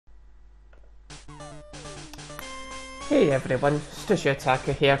Hey everyone, it's just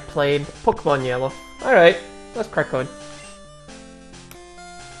Otaku here playing Pokemon Yellow. Alright, let's crack on.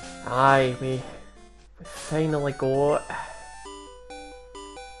 Aye, we finally got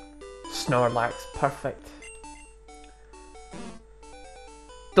Snorlax, perfect.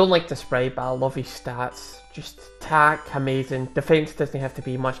 Don't like the sprite, but I love his stats. Just attack, amazing. Defense doesn't have to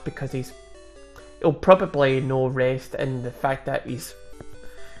be much because he'll probably no rest in the fact that his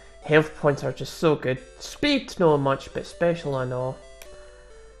health points are just so good. Speed's not much, but special and all.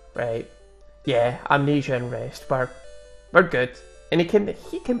 Right. Yeah, amnesia and rest. We're good. And he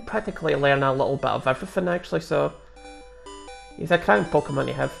can practically learn a little bit of everything actually, so he's a crown Pokemon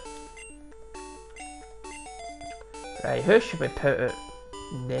to have. Right, who should we put it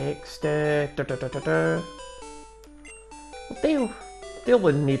next? Deal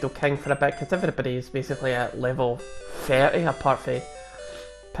with Needle King for a bit, because everybody is basically at level 30 apart from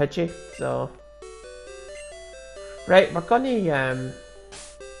Pidgey, so... Right, we're gonna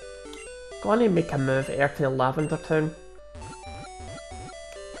make a move here to Lavender Town.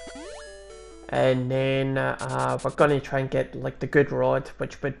 And then we're gonna try and get like the good rod,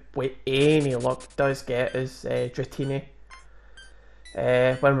 which would, with any luck, does get us Dratini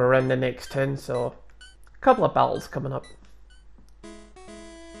when we're in the next town, so a couple of battles coming up.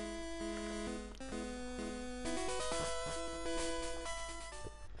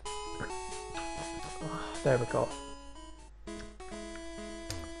 There we go.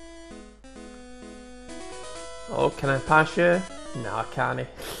 Oh, can I pass you? No, I can't.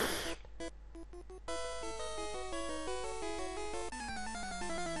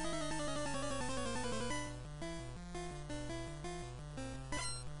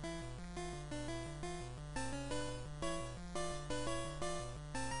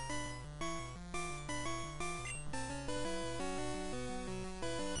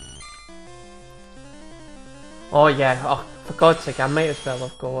 Oh yeah, oh, for God's sake, I might as well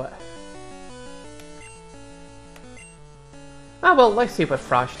have got it. Ah well, let's see what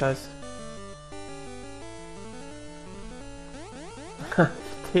Thrash does.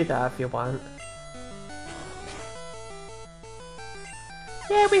 Do that if you want.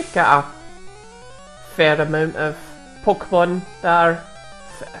 Yeah, we've got a fair amount of Pokemon that are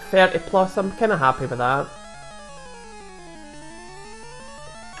 30 plus, I'm kinda happy with that.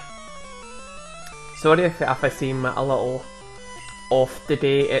 Sorry if I seem a little off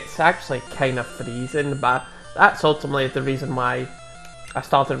today, it's actually kind of freezing, but that's ultimately the reason why I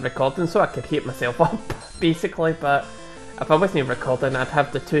started recording, so I could heat myself up, basically, but if I wasn't recording, I'd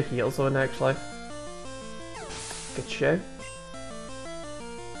have the 2 heals on, actually. Good show.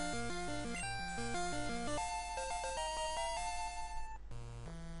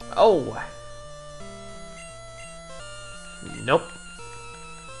 Oh! Nope.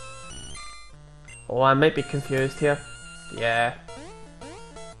 Oh, I might be confused here. Yeah.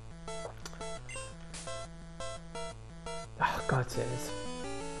 Oh, God says.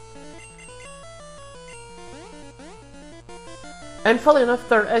 And funnily enough,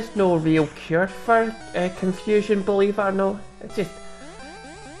 there is no real cure for confusion, believe it or not. It's just,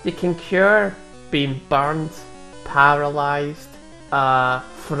 you can cure being burned, paralysed,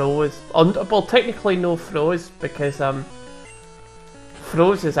 froze. Well, technically no froze, because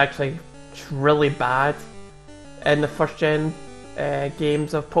froze is actually really bad in the first gen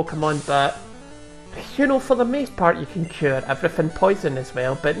games of Pokemon, but you know, for the most part you can cure everything. Poison as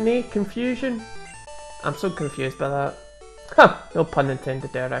well, but no confusion. I'm so confused by that. Huh, no pun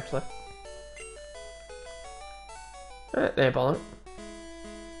intended there actually. There, bullet.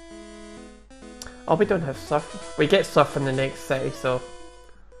 Oh, we don't have Surf. We get Surf in the next city, so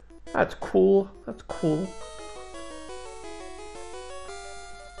that's cool. That's cool.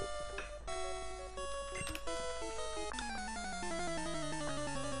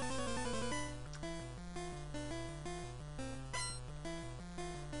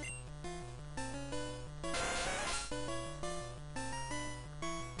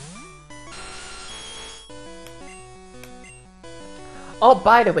 Oh,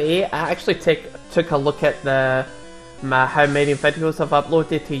 by the way, I actually took a look at how many videos I've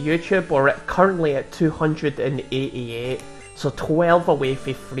uploaded to YouTube. We're currently at 288, so 12 away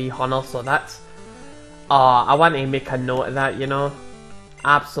from 300. So that's, I want to make a note of that, you know.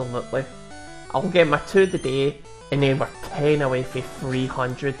 Absolutely, I'll get my 2 today, and then we're 10 away from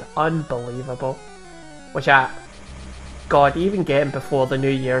 300. Unbelievable. Which God, even getting before the New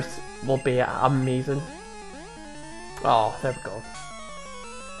Year's will be amazing. Oh, there we go.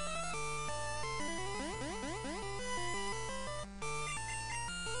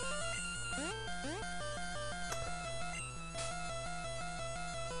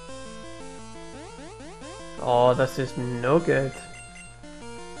 Oh, this is no good.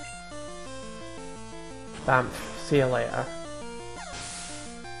 Bam, see you later.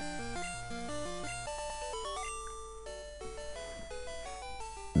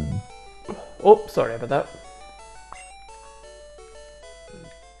 Oh, sorry about that.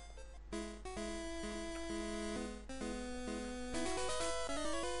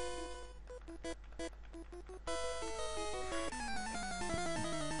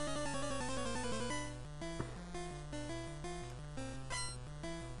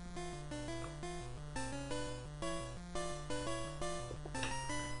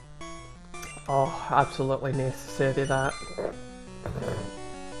 Oh, absolutely necessary that.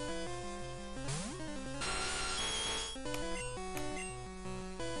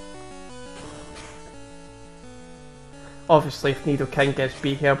 Obviously, if Nidoking gets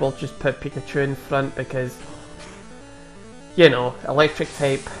B here, we'll just put Pikachu in front because, you know, electric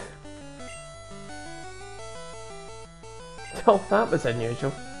type. Oh, that was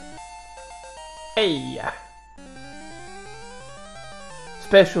unusual. Hey!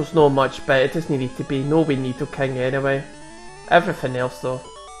 Special's not much, but it doesn't need to be. No way Nidoking anyway. Everything else though,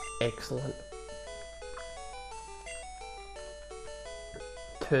 excellent.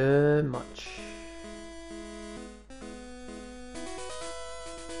 Too much.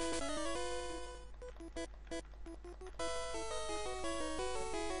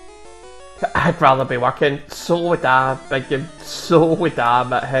 I'd rather be working so damn big, so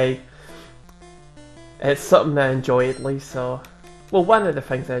damn it, hey. It's something I enjoy at least, so. Well, one of the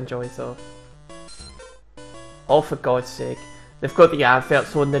things I enjoy, so. Oh, for God's sake. They've got the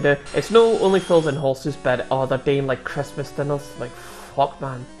adverts on there. It's not only fools and horses, but oh, they're doing like Christmas dinners. Like, fuck,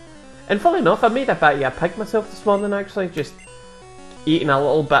 man. And funnily enough, I made a bit of a pig myself this morning, actually. Just eating a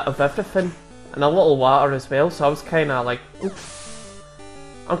little bit of everything. And a little water as well, so I was kind of like, oops.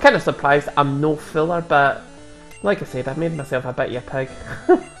 I'm kind of surprised I'm no fuller, but like I said, I made myself a bit of a pig.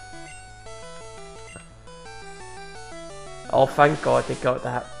 Oh, thank God they got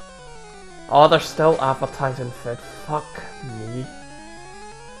that. Oh, they're still advertising food. Fuck me.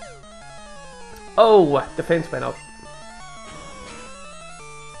 Oh, defense went up.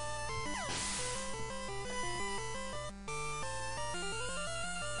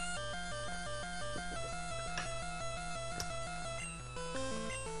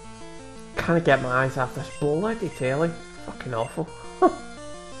 Can't get my eyes off this bloody telly. Fucking awful.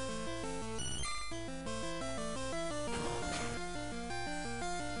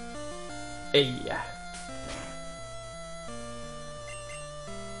 Hey.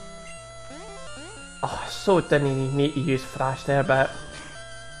 Oh, so didn't need to use Thrash there, but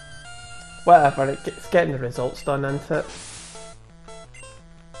whatever, it's getting the results done, isn't it?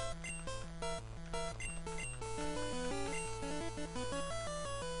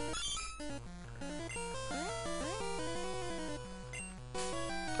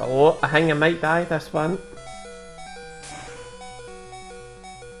 Oh, I think I might die this one.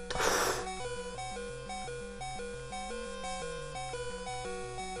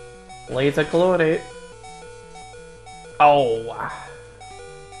 Blades of Glory. Oh.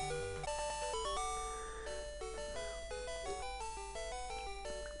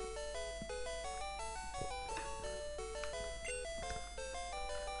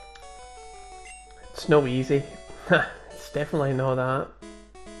 It's no easy. It's definitely not that.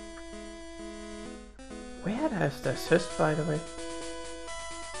 Where is the assist, by the way?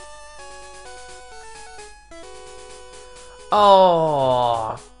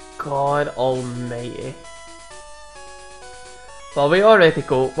 Oh, God almighty. Well, we already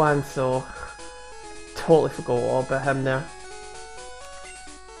got one, so totally forgot all about him there.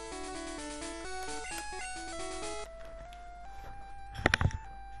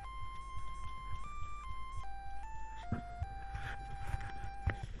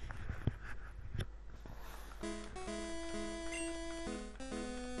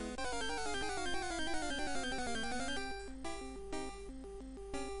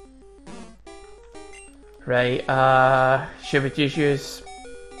 Right, should we just use...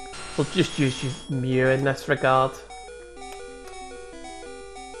 We'll just use Mew in this regard.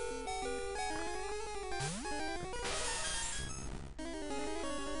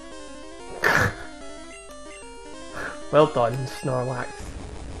 Well done, Snorlax.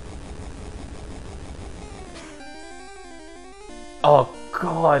 Oh,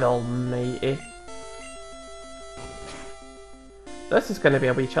 God almighty. This is going to be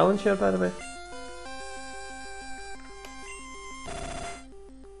a wee challenge here, by the way.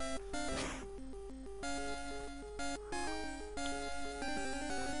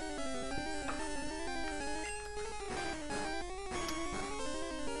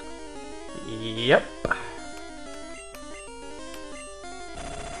 Yep.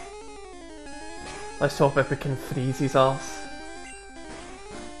 Let's hope if we can freeze his arse.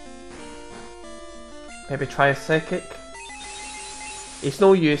 Maybe try a psychic. He's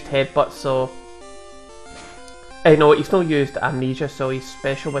no used headbutt, so... no, he's no used amnesia, so his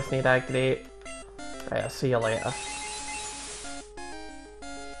special wasn't that great. Right, I'll see you later.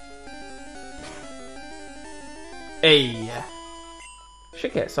 Hey!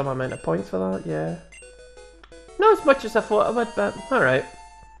 Should get some amount of points for that, yeah. Not as much as I thought I would, but alright.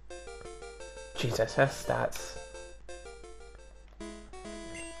 Jesus, his stats.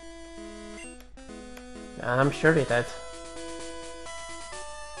 I'm sure he did.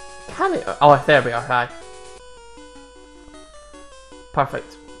 Can it? Oh, there we are, hi.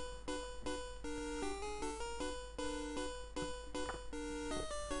 Perfect.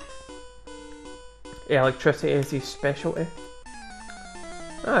 Electricity is his specialty.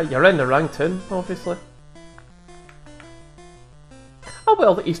 Ah, you're in the wrong tune, obviously. Oh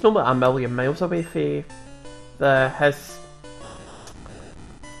well, he's not a million miles away from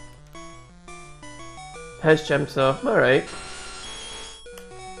his gym, so alright.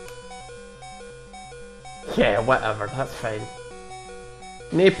 Yeah, whatever, that's fine.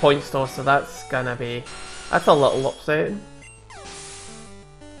 No points though, so that's a little upsetting.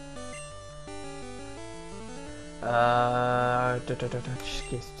 Just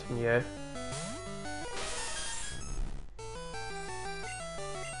continue.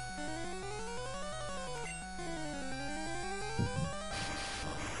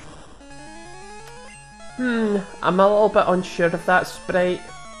 I'm a little bit unsure of that sprite.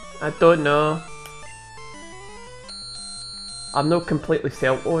 I don't know. I'm not completely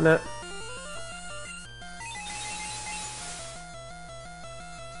set on it.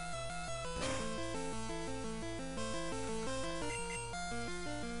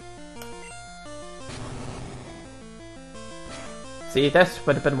 See, this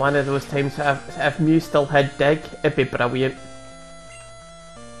would have been one of those times if Mew still had Dig, it'd be brilliant.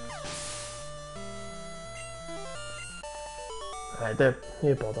 Right,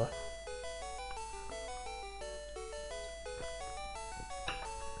 no bother.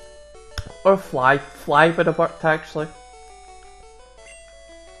 Or Fly. Fly would have worked actually.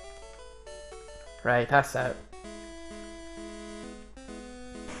 Right, that's it.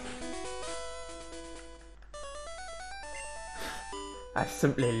 I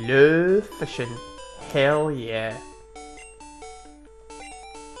simply love fishing. Hell yeah.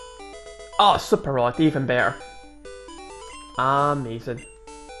 Oh, Super Rod, even better. Amazing.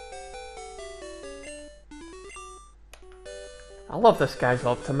 I love this guy's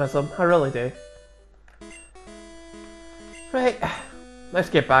optimism, I really do. Right, let's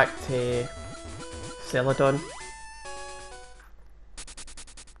get back to Celadon.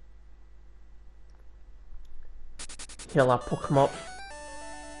 Heal our Pokemon up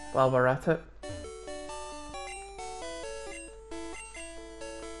while we're at it.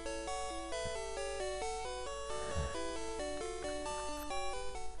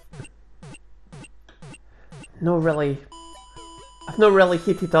 I've not really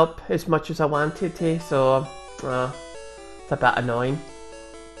heated up as much as I wanted to, so it's a bit annoying.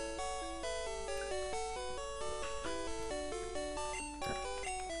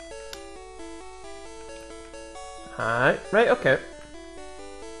 Alright, right, okay.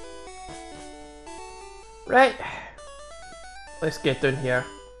 Right, let's get down here.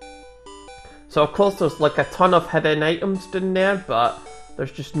 So of course there's like a ton of hidden items down there, but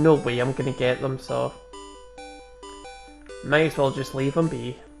there's just no way I'm gonna get them, so might as well just leave them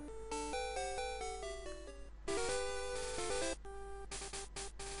be.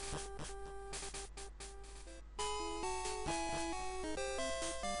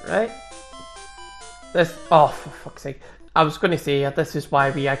 Right. This, oh for fuck's sake. I was going to say, this is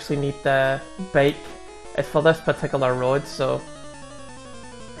why we actually need the bike. It's for this particular road, so...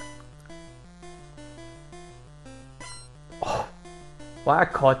 Oh, what a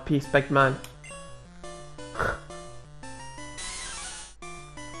codpiece, big man.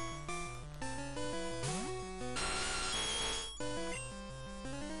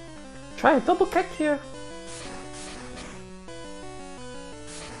 Try a double kick here.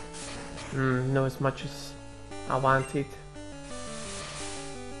 Not as much as I wanted.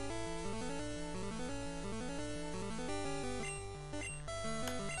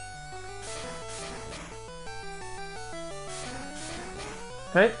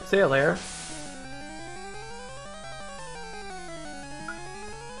 Right, see you later.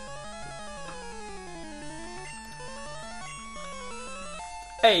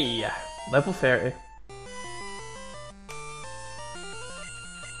 Hey, level 30.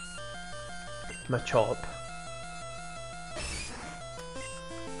 Machop.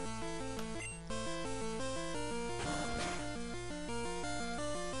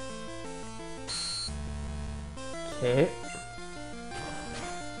 Okay.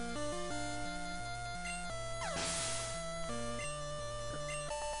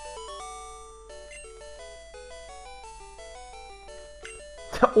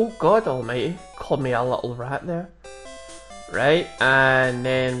 Oh God almighty, called me a little rat there. Right, and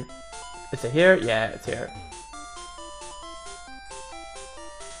then, is it here? Yeah, it's here.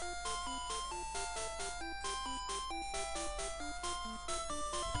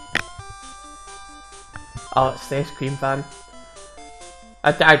 Oh, it's the ice cream van.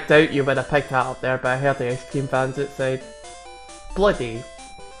 I doubt you would have picked that up there, but I heard the ice cream van's outside. Bloody.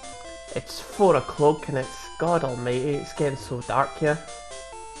 It's 4 o'clock and it's, God almighty, it's getting so dark here.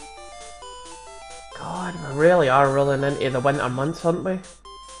 God, we really are rolling into the winter months, aren't we?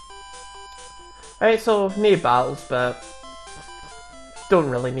 Right, so, no battles, but don't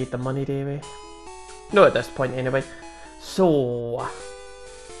really need the money, do we? No, at this point anyway. So...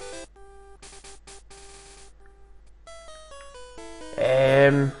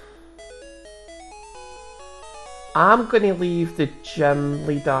 I'm gonna leave the gym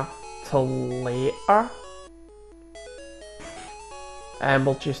leader till later. And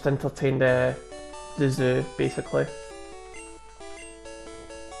we'll just entertain the zoo, basically.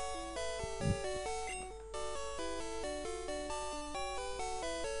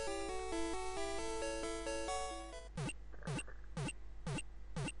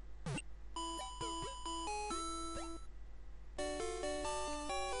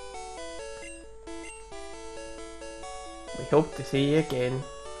 We hope to see you again.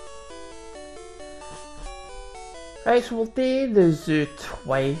 Right, so we'll do the zoo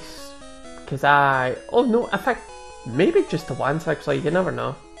twice. Because oh no, in fact, maybe just the once actually, you never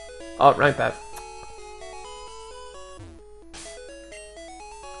know. Oh, right back.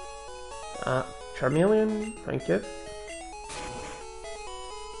 Charmeleon, thank you.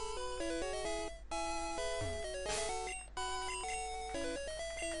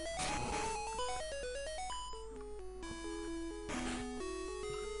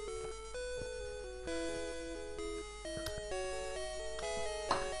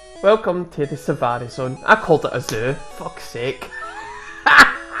 Welcome to the Safari Zone. I called it a zoo, fuck's sake.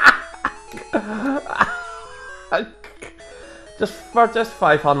 For just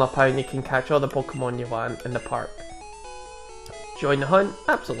 £500 you can catch all the Pokemon you want in the park. Join the hunt?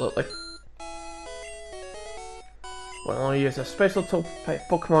 Absolutely. We'll use a special type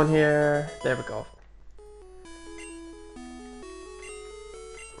Pokemon here. There we go.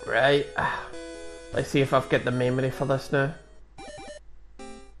 Right. Let's see if I've got the memory for this now.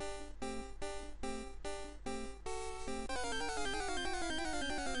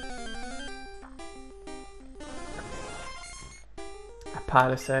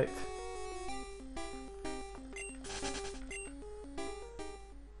 Parasect.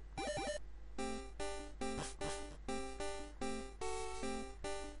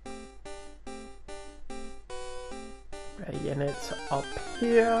 Right, and it's up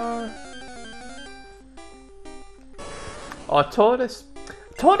here. Oh, Taurus.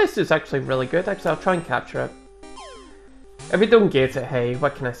 Taurus is actually really good. Actually, I'll try and capture it. If we don't get it, hey,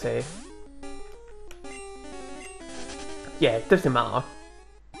 what can I say? Yeah, it doesn't matter.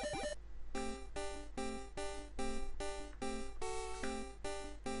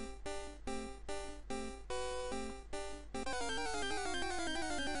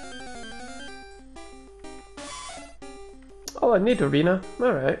 Oh, a Nidorina.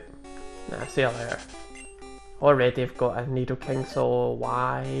 Alright. Nah, see you later. Already I've got a Nidoking, so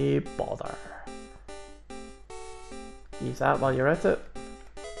why bother? Use that while you're at it.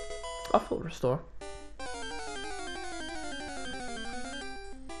 A full restore.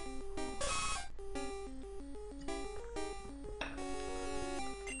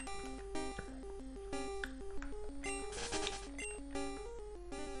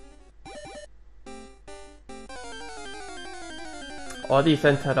 All these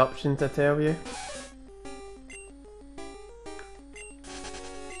interruptions, I tell you.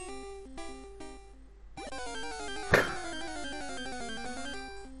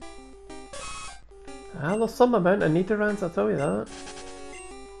 There's some amount of Nidorans, I'll tell you that.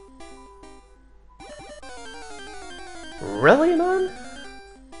 Really, man?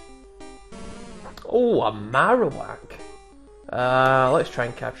 Oh, a Marowak. Let's try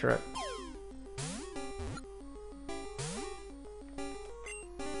and capture it.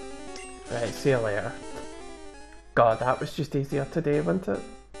 Right, see you later. God, that was just easier today, wasn't it?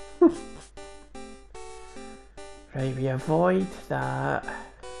 Right, we avoid that.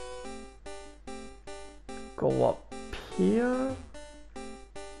 Go up here.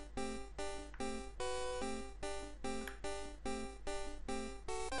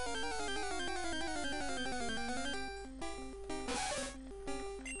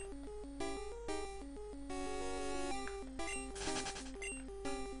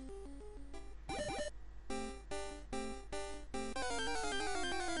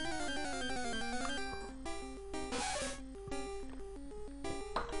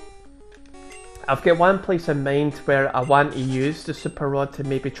 I've got one place in mind where I want to use the super rod to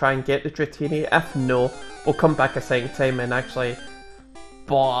maybe try and get the Dratini. If no, we'll come back a second time and actually...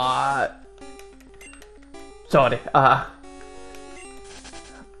 But... Sorry,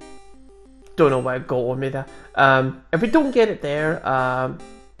 don't know where it got on me there. If we don't get it there,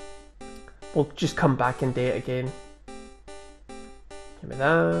 we'll just come back and do it again. Give me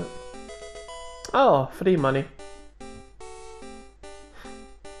that. Oh, free money.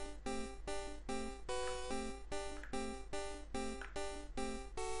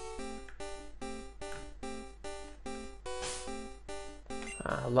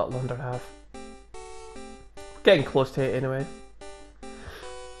 A little under half. Getting close to it anyway.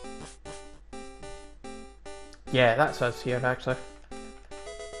 Yeah, that's us here actually.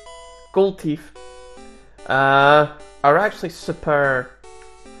 Gold teeth are actually super...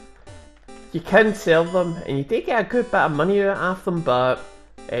 You can sell them and you do get a good bit of money out of them, but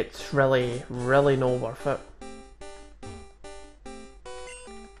it's really, really not worth it.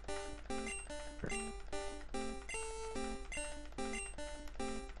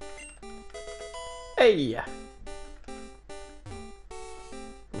 Hey!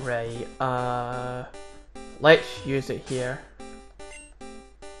 Right, let's use it here.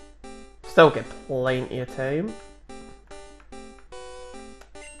 Still get plenty of time.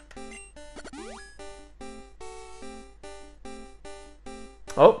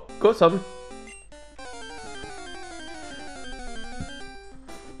 Oh, got some.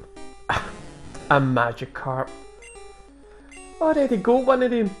 A magic carp. Already got one of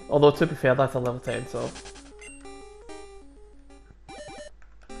them. Although to be fair, that's a level 10, so.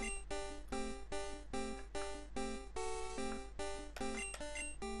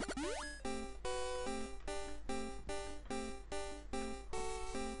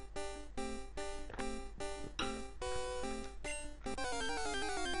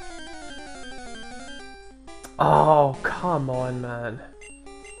 Oh, come on, man.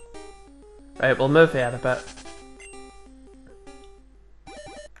 Right, we'll move out a bit.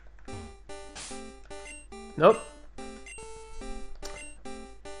 Nope.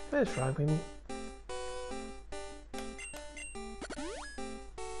 What is wrong with me?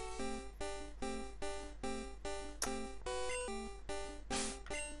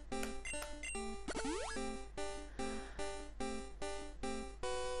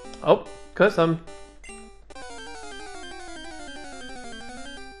 Oh, got some.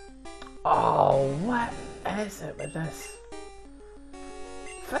 Oh, what is it with this?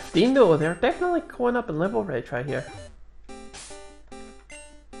 15 though, they're definitely going up in level rate right here.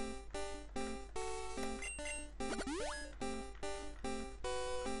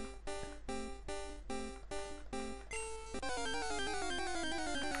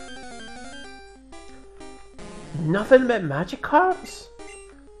 Nothing but magic cards?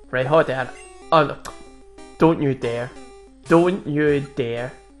 Right, hold on. Oh no. Don't you dare. Don't you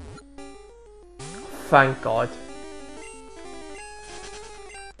dare. Thank God.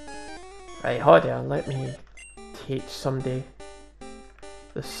 Right, hold on, let me teach somebody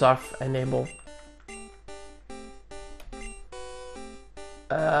the surf and then we'll...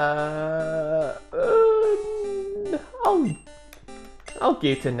 I'll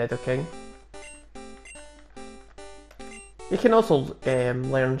give to Nidoking. You can also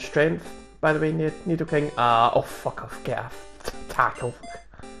learn strength, by the way, Nidoking. Oh fuck off, get a tackle.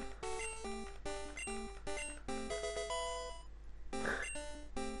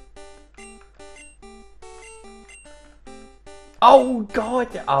 Oh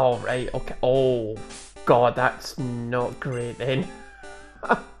god! Oh right, okay. Oh god, that's not great then.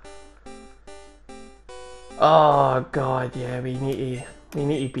 Oh god, yeah, we need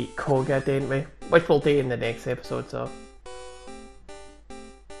to beat Koga, don't we? Which we'll do in the next episode, so.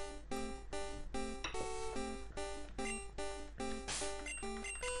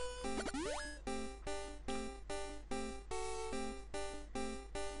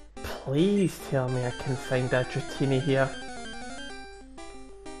 Please tell me I can find that Dratini here.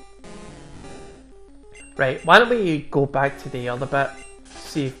 Right, why don't we go back to the other bit,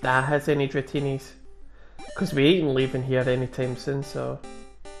 see if that has any Dratinis. Because we ain't leaving here anytime soon, so...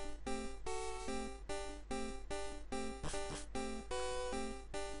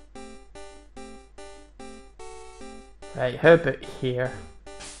 Right, how about here?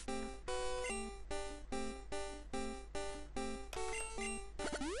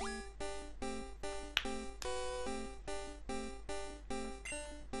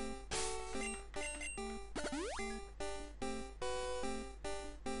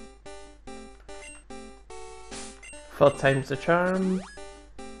 Four times the charm.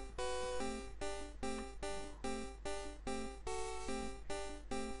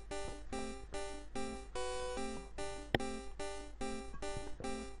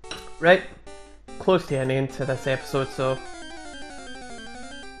 Right, close to an end to this episode, so...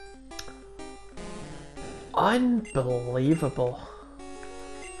 Unbelievable.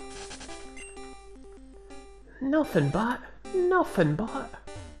 Nothing but. Nothing but.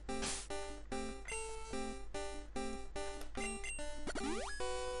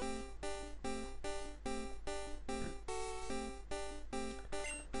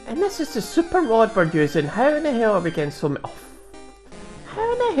 And this is the super rod we're using. How in the hell are we getting so many... Oh,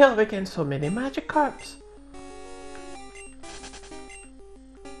 how in the hell are we getting so many Magikarps?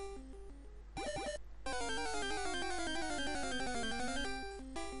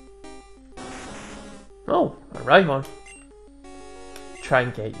 Oh, alright one. Try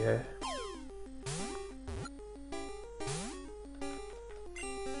and get you.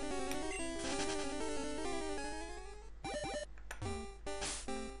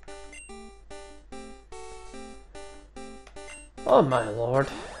 Oh my lord.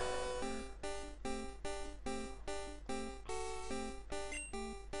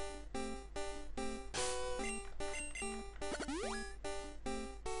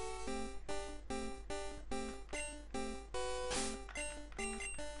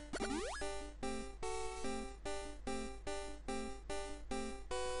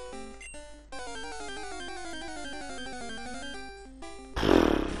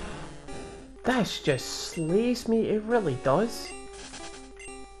 This just slays me, it really does.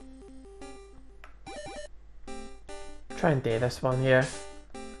 Try and do this one here.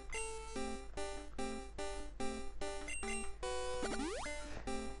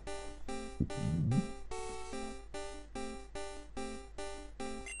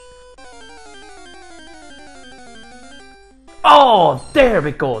 Oh, there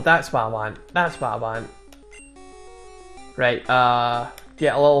we go. That's what I want. That's what I want. Right,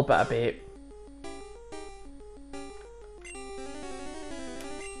 get a little bit of bait.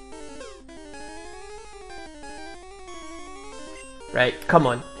 Right, come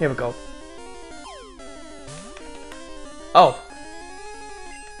on, here we go. Oh.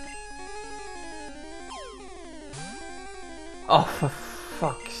 Oh, for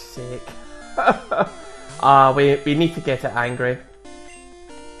fuck's sake. We need to get it angry.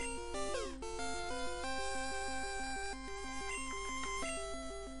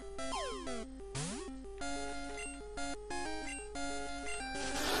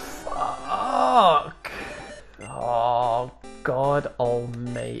 Fuck. Oh, God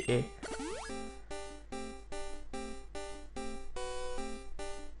almighty.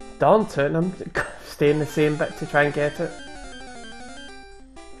 Darn tootin', I'm staying the same bit to try and get it.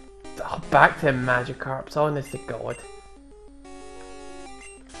 Oh, back to Magikarps, honest to God.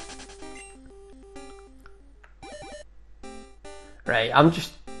 Right, I'm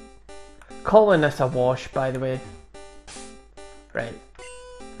just calling this a wash, by the way. Right,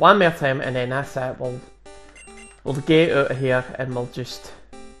 one more time and then that's it. We'll get out of here and we'll just...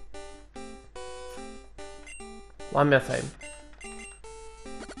 One more time.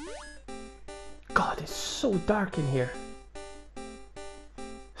 God, it's so dark in here.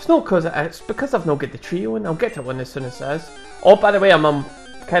 It's not it's because I've not got the trio in. I'll get to one as soon as it is. Oh, by the way, I'm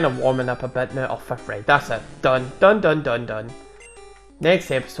kind of warming up a bit now. Oh, fifth right, that's it. Done, done, done, done, done. Next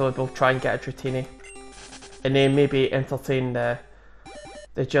episode, we'll try and get a Dratini. And then maybe entertain the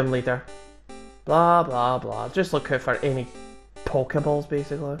gym leader. Blah, blah, blah. Just look out for any Pokeballs,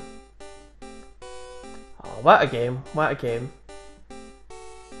 basically. Oh, what a game. What a game.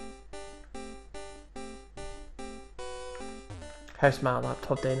 How's my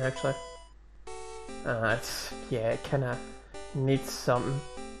laptop doing, actually? Yeah, it kinda needs something.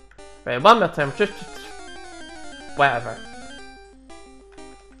 Right, one more time, just whatever.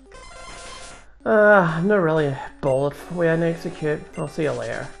 I'm not really bothered for the way I execute. I'll see you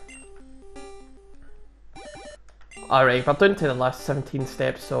later. Alright, we're down to the last 17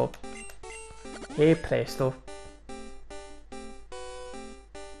 steps, so... Hey presto.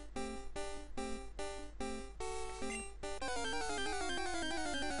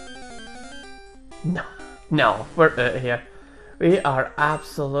 No, we're out of here. We are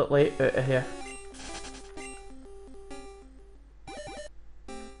absolutely out of here.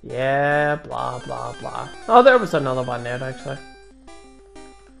 Yeah, blah, blah, blah. Oh, there was another one there, actually.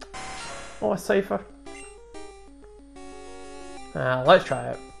 Oh, a cipher. Let's try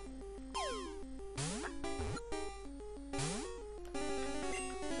it.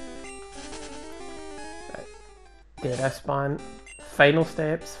 Right. Do this one. Final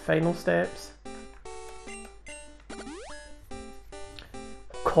steps, final steps.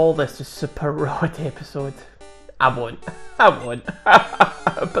 Call this a super rod episode. I won't. I won't.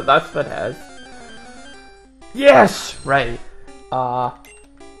 But that's what it is. Yes! Right.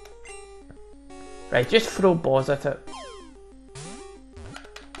 Right, just throw balls at it.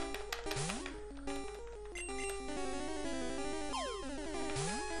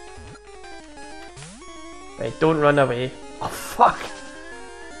 Right, don't run away. Oh, fuck!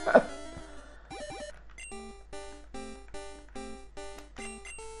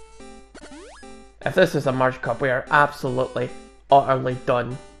 If this is a merge cup, we are absolutely, utterly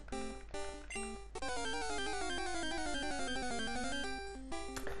done.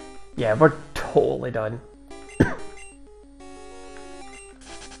 Yeah, we're totally done.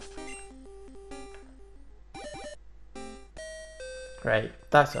 Right,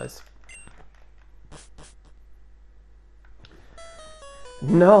 that's us.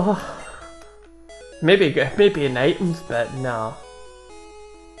 No. Maybe in items, but no.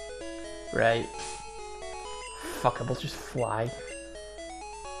 Right. Fuck it, we'll just fly.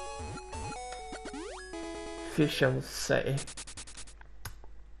 Official city.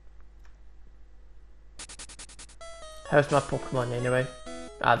 How's my Pokemon anyway?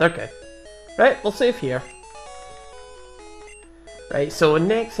 Ah, they're good. Right, we'll save here. Right, so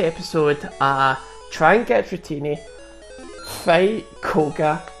next episode, try and get Dratini, fight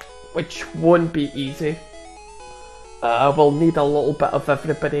Koga, which won't be easy. We'll need a little bit of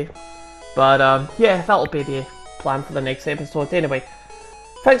everybody. But yeah, that'll be the plan for the next episode. Anyway,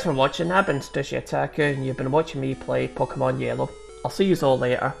 thanks for watching. I've been Otaku, and you've been watching me play Pokemon Yellow. I'll see you all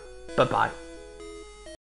later. Bye bye.